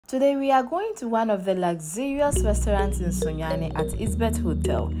Today we are going to one of the luxurious restaurants in Sunyani at Isbeth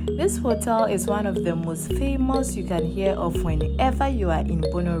Hotel. This hotel is one of the most famous you can hear of whenever you are in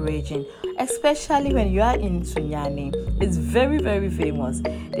Bono region, especially when you are in Sunyani. It's very, very famous.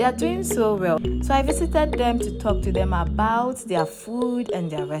 They are doing so well. So I visited them to talk to them about their food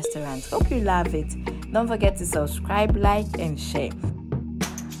and their restaurant. Hope you love it. Don't forget to subscribe, like and share.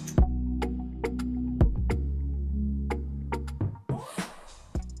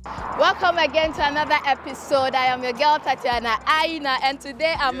 Welcome again to another episode. I am your girl Tatiana, Haina, and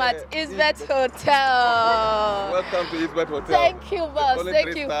today I'm at Isbeth Hotel. Welcome to Isbeth Hotel. Thank you, boss.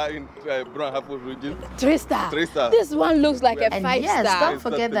 Thank you. 3-star in Brown region. 3-star. 3-star. This one looks like a 5-star. Yes, don't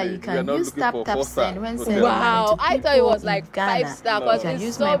forget that you can use tap send when sending Wow, I thought it was like 5-star because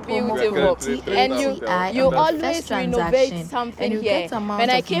it's so beautiful. And you always renovate something here. When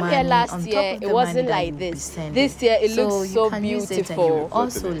I came here last year, it wasn't like this. This year it looks so beautiful.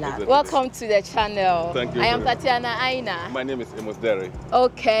 Also love. Welcome to the channel. Thank you. I am Tatiana Haina. My name is Emosdere.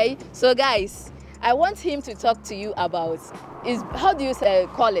 Okay, so guys, I want him to talk to you about how do you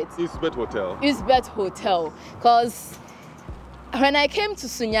call it? Isbeth Hotel. Isbeth Hotel. Because when I came to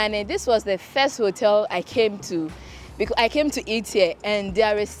Sunyani, this was the first hotel I came to. Because I came to eat here, and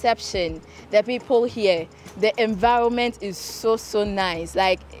their reception, the people here, the environment is so nice.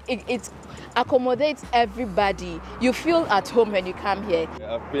 Like it accommodates everybody. You feel at home when you come here.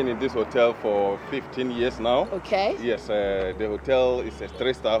 I've been in this hotel for 15 years now. Okay. Yes, the hotel is a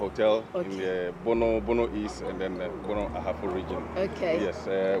 3-star hotel in the Bono East and then Bono Ahafo region. Okay. Yes,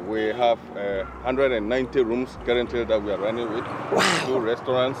 we have 190 rooms currently that we are running with. Wow. 2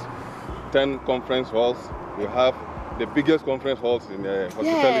 restaurants, 10 conference halls. We have the biggest conference halls in the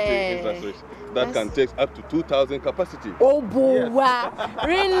hospitality industry that can take up to 2,000 capacity. Oh boy, wow.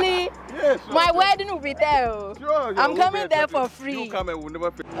 Really? Yes. Sure, My wedding will be there. Sure, I'm coming there for free. You come and we'll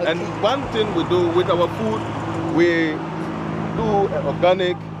never pay. Okay. And one thing we do with our food, we do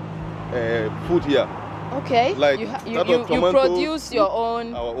organic food here. Okay. Like you produce your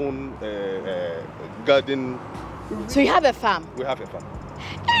own. Our own garden. So you have a farm? We have a farm.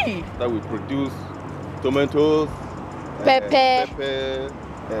 Hey. That we produce tomatoes, pepper,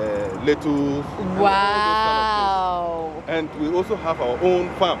 lettuce. Wow. And we also have our own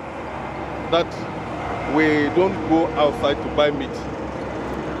farm that we don't go outside to buy meat.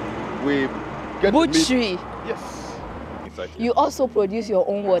 We get butchery. Meat. Yes. Exactly. You also produce your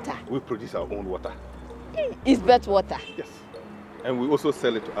own water. We produce our own water. Isbeth water. Yes. And we also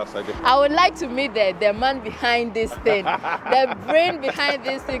sell it to outside. I would like to meet the man behind this thing, the brain behind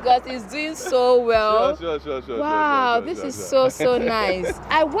this thing, because he's doing so well. Sure. Wow, this is so nice.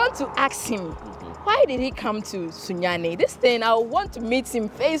 I want to ask him, why did he come to Sunyani? This thing, I want to meet him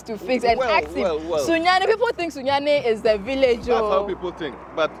face to face and ask him. Sunyani, people think Sunyani is the village. That's how people think.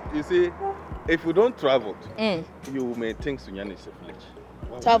 But you see, if you don't travel, you may think Sunyani is a village.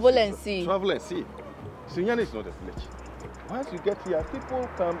 Travel and see. Travel and see. Sunyani is not a village. Once you get here, people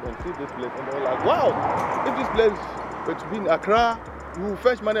come and see this place and they're like, wow, if this place were to be in Accra, you will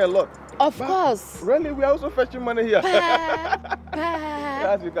fetch money a lot. Of course. Really, we are also fetching money here.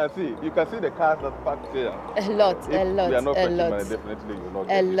 As you can see the cars that parked here. A lot. We are not fetching money, definitely you will not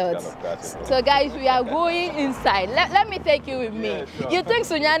get this kind of cars. So guys, we are going inside. Let me take you with me. Yeah, sure. You think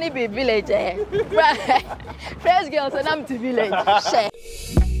Sunyani be village, eh? Fresh girls and I'm to village. Share.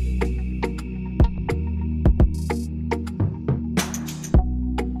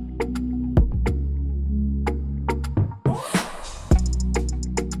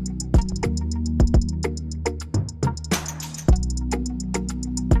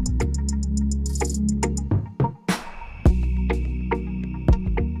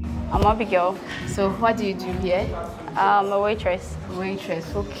 I'm Abigail. So what do you do here? I'm a waitress. Waitress,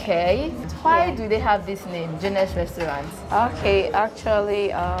 okay. Why do they have this name, Jena's Restaurant? Okay,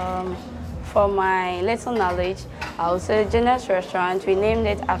 actually, from my little knowledge, I would say Jena's Restaurant, we named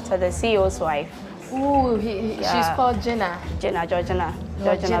it after the CEO's wife. Ooh, she's called Jenna. Georgina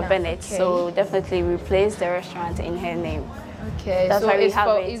Bennett. Okay. So definitely we placed the restaurant in her name. Okay, that's so why we it's have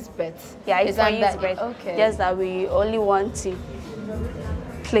for it. Isbeth. Yeah, it's for Isbeth. Okay. Just that we only want to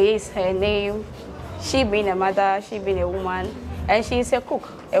place her name. She being a mother, she being a woman, and she's a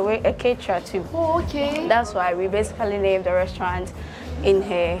cook, a caterer too. Oh, okay. That's why we basically named the restaurant in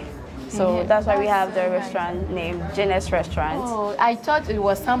her. So that's why we have the restaurant named Jena's Restaurant. Oh, I thought it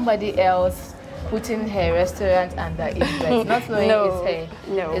was somebody else putting her restaurant under Isbeth. Not knowing No, it's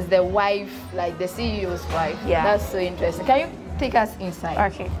her. no. It's the wife, like the CEO's wife. Yeah. That's so interesting. Can you take us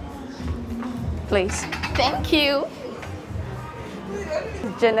inside? Okay. Please. Thank you.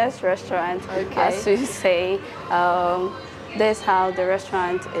 Jena's Restaurant, Okay. as we say, This is how the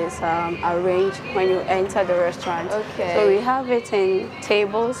restaurant is arranged when you enter the restaurant. Okay. So we have it in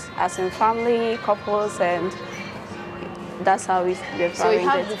tables, as in family, couples, and that's how we've arranged it. So we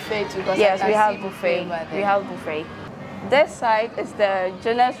have buffet too? Yes, we have buffet. We have buffet. This side is the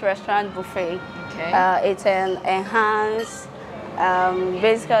Jonas Restaurant buffet. Okay. It's an enhanced,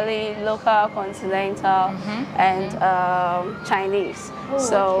 basically local, continental, and Chinese. Oh,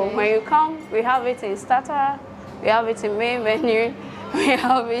 so okay. when you come, we have it in starter, we have it in main menu, we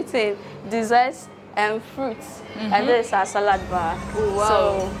have it in desserts and fruits, and this is our salad bar. Oh, wow.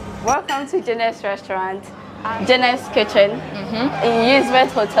 So welcome to Jonas Restaurant, Jonas Kitchen in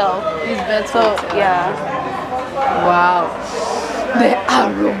Elizabeth Hotel. Elizabeth So Hotel. yeah. Wow. The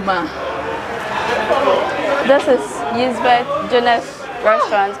aroma. This is Elizabeth Jonas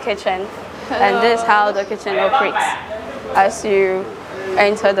Restaurant Kitchen, and this is how the kitchen operates. As you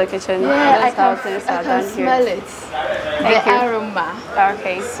enter the kitchen, Yeah, this is how things I are can done smell here. it. Thank The you. aroma.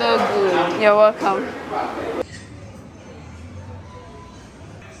 Okay, So good. you're welcome.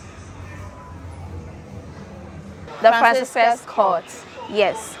 The Franciscus Court.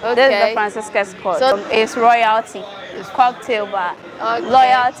 Yes, this is Okay. the Franciscus Court. So- It's royalty. It's cocktail bar. Okay.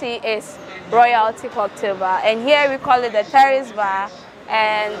 Loyalty is royalty cocktail bar, and here we call it the terrace bar,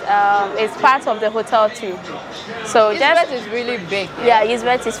 and it's part of the hotel too. So Elizabeth is really big. yeah,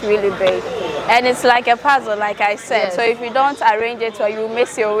 Elizabeth is really big, and it's like a puzzle, like I said. Yes. So if you don't arrange it, or you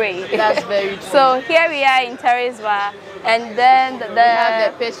miss your way. That's very true. So here we are in terrace bar, and then the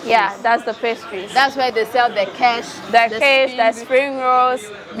have the pastries. Yeah, that's the pastries. That's where they sell the cash. The cake, the spring rolls,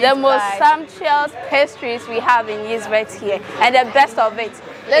 the most pie. sumptuous pastries we have in Elizabeth here, and the best of it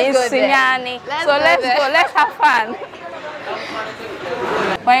Let's is go there. Sunyani. Let's So go let's there. go, let's have fun.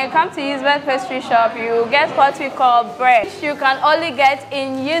 When you come to Elizabeth Pastry Shop, you get what we call bread. You can only get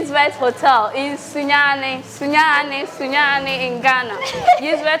in Elizabeth Hotel in Sunyani, in Ghana.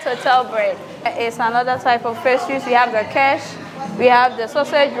 Elizabeth Hotel bread. It's another type of pastries. We have the cash, we have the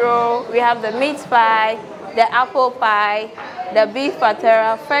sausage roll, we have the meat pie, the apple pie, the beef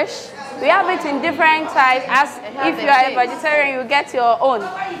patera, fresh. We have it in different types. As if the you are a cakes. vegetarian, you get your own.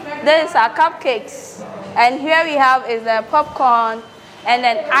 These are cupcakes. And here we have is the popcorn and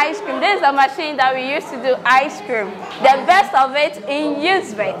then ice cream. This is a machine that we used to do ice cream. The best of it in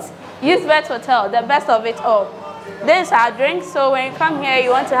Elizabeth Hotel, the best of it all. This is our drink, so when you come here,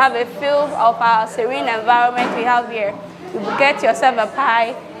 you want to have a feel of our serene environment we have here. You get yourself a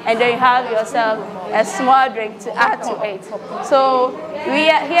pie, and then you have yourself a small drink to add to it. So here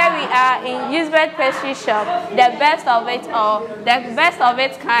we are in Elizabeth Pastry Shop, the best of it all, the best of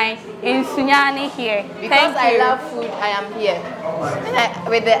its kind in Sunyani here. Because Thank I you. love food, I am here. And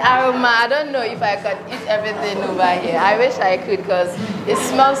with the aroma, I don't know if I could eat everything over here. I wish I could because it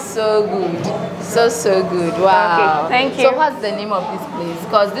smells so good. So good. Wow. Okay, thank you. So what's the name of this place?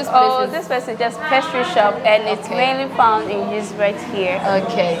 Because this place Oh, is... this place is just pastry shop, and it's Okay. mainly found in Elizabeth here.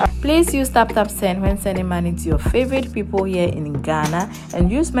 Okay. Please use tap-tap-send when sending money to your favorite people here in Ghana,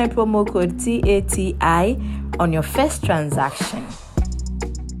 and use my promo code TATI on your first transaction.